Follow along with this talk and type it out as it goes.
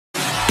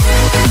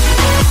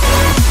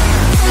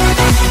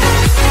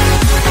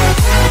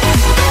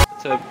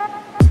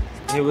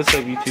What's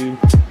up YouTube?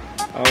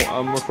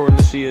 I'm recording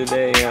this video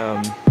today.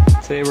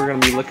 Today we're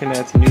going to be looking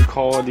at the new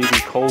Call of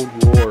Duty Cold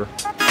War.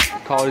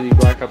 Call of Duty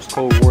Black Ops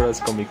Cold War that's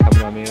going to be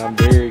coming out, man. I'm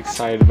very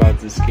excited about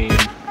this game.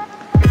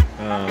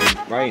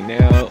 Right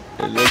now,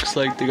 it looks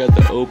like they got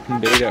the open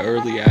beta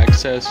early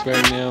access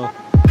right now.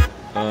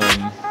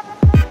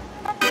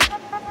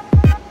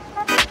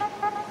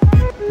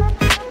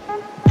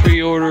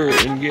 Pre-order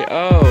and get,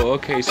 oh,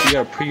 okay, so you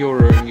got to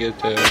pre-order and get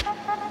the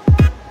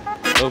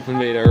open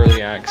beta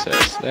early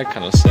access. That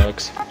kind of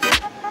sucks.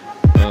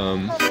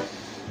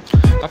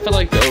 I feel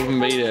like the open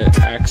beta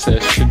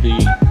access should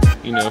be,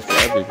 you know, for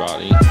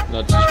everybody,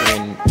 not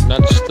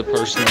just the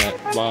person that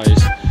buys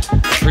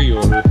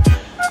pre-order,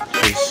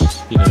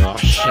 because, you know, I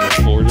can't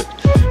afford it.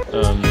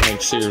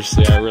 Like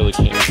seriously, I really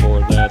can't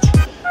afford that.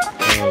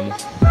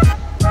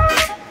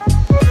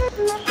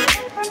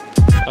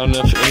 I don't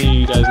know if any of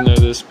you guys know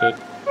this,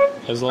 but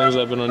as long as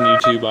I've been on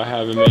YouTube, I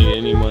haven't made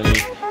any money.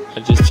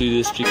 I just do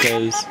this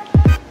because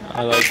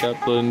I like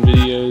uploading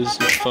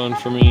videos. It's fun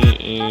for me,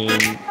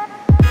 and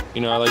you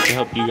know, I like to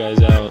help you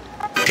guys out,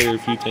 clear a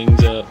few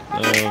things up.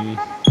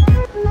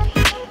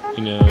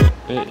 You know,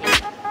 but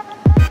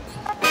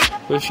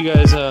if you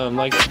guys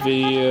like the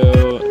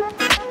video,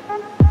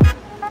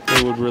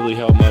 it would really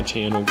help my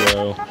channel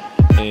grow.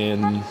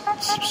 And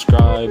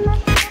subscribe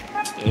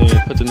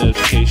and put the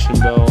notification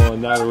bell,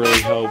 and that'll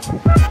really help.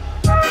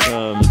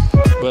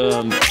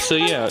 So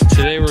yeah,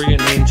 today we're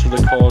getting into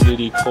the Call of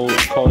Duty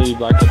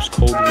Black Ops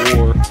Cold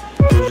War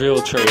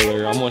reveal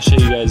trailer. I'm gonna show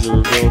you guys the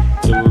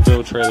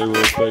reveal trailer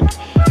real quick.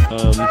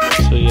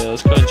 So yeah,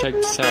 let's go and check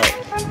this out.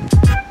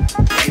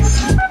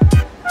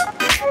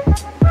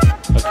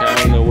 Okay, I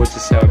don't know what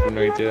just happened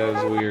right there.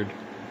 That was weird.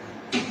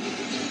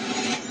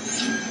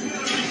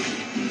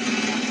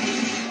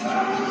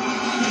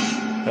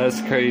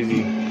 That's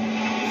crazy.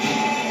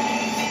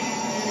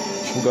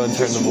 I'm going to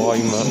turn the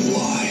volume up.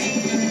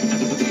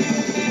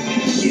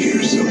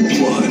 Years of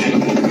blood,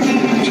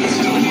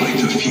 just unlike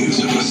the fuse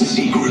of a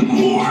secret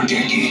war,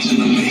 decades in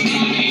the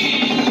making.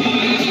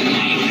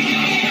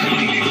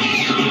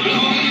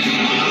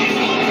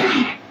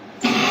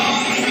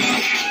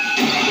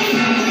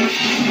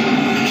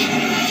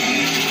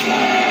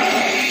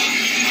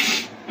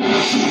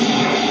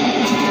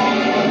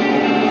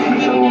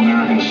 Fellow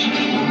Americans,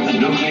 the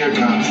nuclear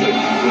conflict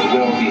will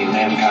well be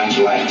mankind's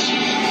last.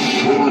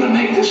 We want to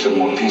make this a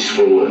more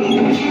peaceful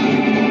world.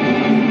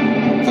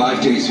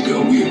 5 days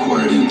ago, we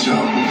acquired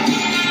intel.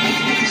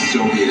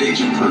 Soviet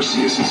agent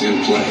Perseus is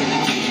in play.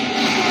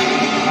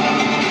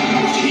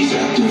 If he's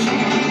active,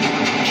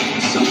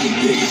 something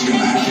big is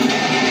gonna happen.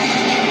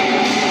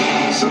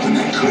 Something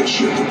that could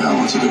shift the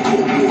balance of the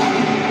Cold War.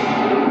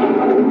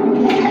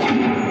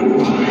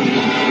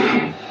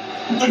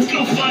 Let's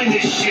go find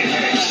this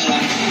shithead.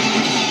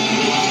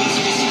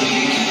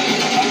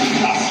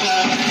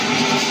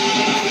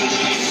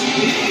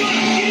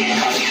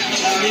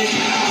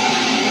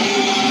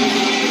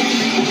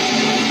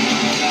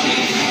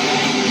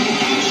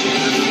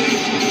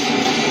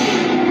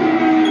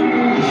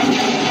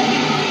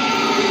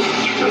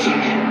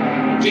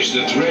 Is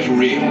the threat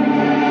real?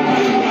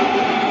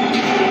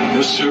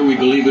 Yes, sir, we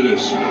believe it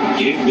is.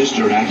 Give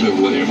Mr. Adler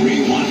whatever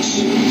he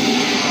wants.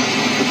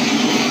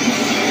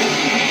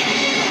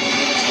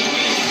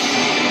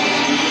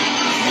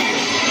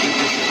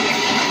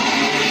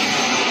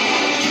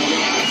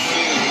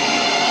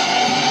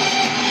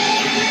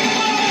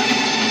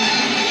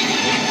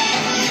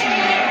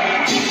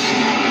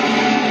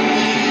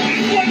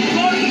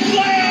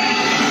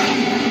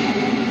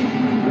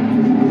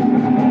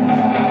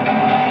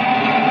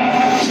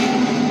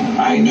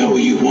 I know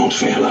you won't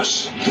fail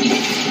us.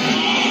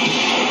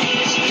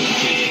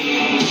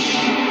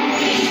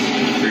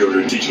 Pre-order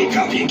a digital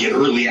copy and get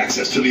early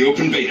access to the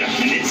open beta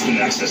and instant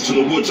access to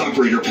the Woods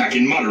Operator Pack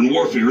in Modern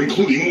Warfare,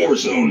 including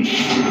Warzone.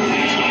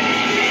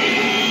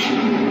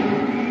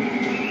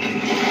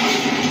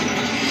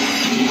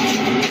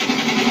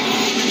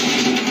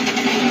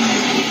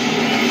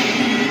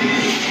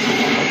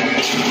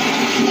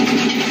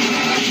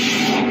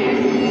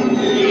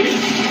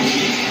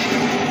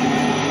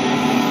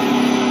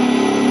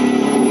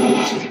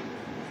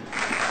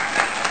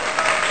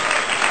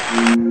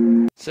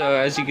 So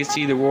as you can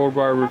see, the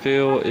worldwide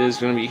reveal is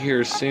going to be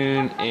here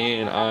soon,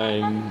 and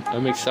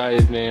I'm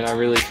excited, man. I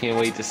really can't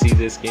wait to see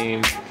this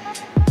game.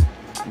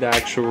 The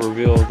actual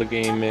reveal of the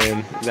game,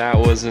 man. That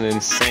was an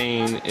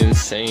insane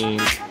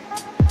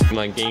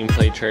like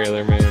gameplay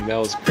trailer, man. That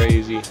was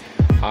crazy.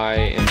 I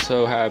am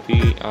so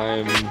happy.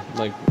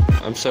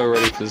 I'm so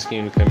ready for this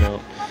game to come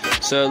out.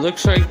 So it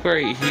looks like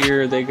right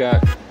here they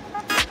got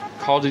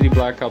Call of Duty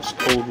Black Ops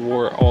Cold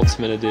War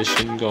Ultimate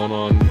Edition going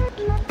on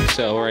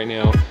sale right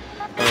now.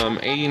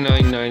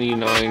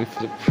 $89.99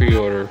 for the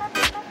pre-order.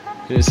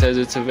 And it says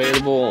it's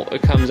available.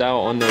 It comes out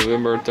on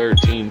November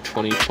 13,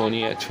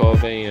 2020 at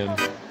 12 a.m.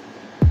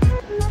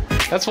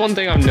 That's one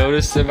thing I've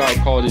noticed about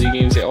Call of Duty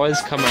games. They always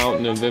come out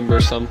in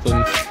November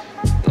something.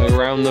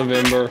 around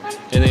November,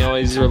 and they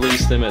always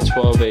release them at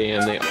 12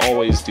 a.m. They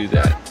always do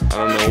that. I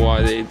don't know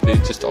why, they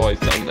just always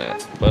done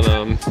that. But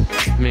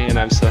man,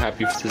 I'm so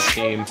happy for this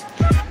game.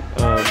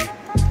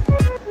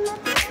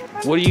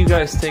 What do you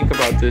guys think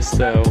about this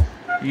though?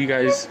 Are you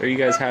guys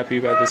happy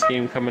about this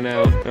game coming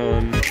out?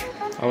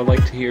 I would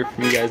like to hear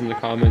from you guys in the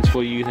comments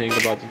what you think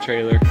about the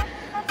trailer.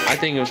 I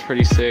think it was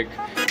pretty sick.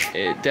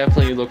 It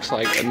definitely looks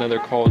like another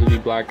Call of Duty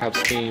Black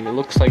Ops game. It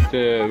looks like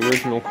the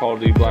original Call of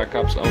Duty Black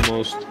Ops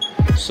almost.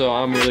 So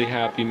I'm really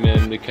happy,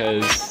 man,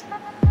 because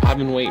I've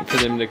been waiting for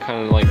them to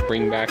kind of like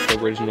bring back the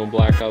original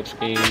Black Ops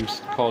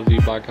games, Call of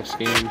Duty Black Ops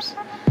games.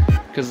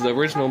 Because the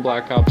original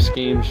Black Ops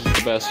games was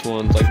the best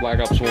ones. Like Black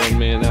Ops 1,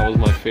 man, that was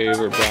my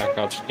favorite Black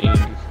Ops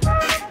game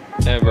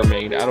ever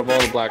made out of all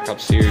the Black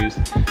Ops series.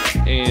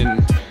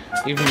 And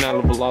even out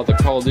of a lot of the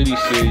Call of Duty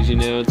series, you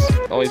know, it's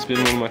always been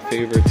one of my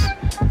favorites.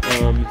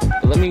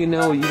 Let me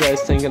know what you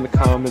guys think in the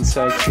comment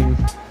section.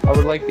 I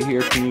would like to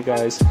hear from you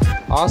guys.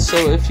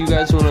 Also, if you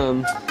guys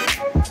want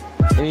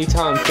to,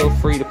 anytime, feel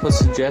free to put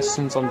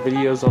suggestions on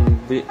videos on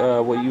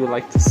what you would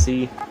like to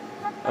see.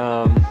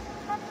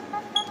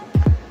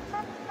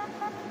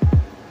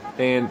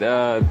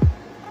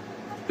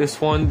 This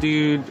one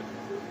dude,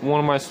 one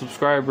of my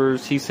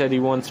subscribers, he said he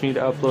wants me to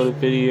upload a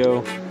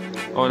video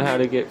on how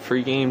to get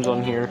free games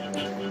on here.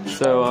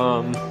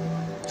 So,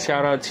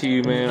 shout out to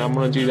you, man. I'm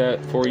going to do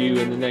that for you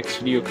in the next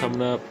video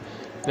coming up.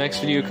 Next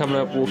video coming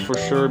up will for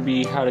sure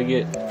be how to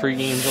get free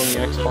games on the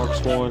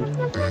Xbox One.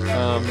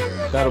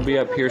 That'll be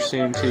up here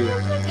soon too.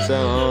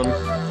 So,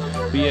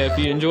 but yeah, if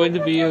you enjoyed the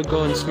video,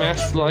 go and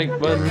smash the like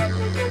button.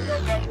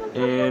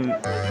 And,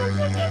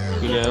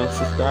 you know,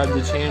 subscribe to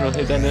the channel,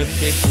 hit that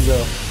notification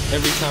bell.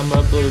 Every time I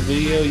upload a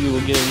video, you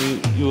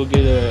will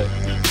get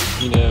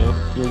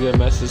a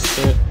message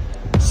sent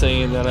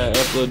saying that I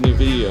upload new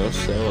videos.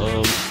 So,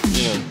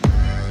 you know,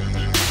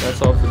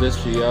 that's all for this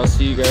video. I'll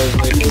see you guys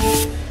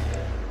later.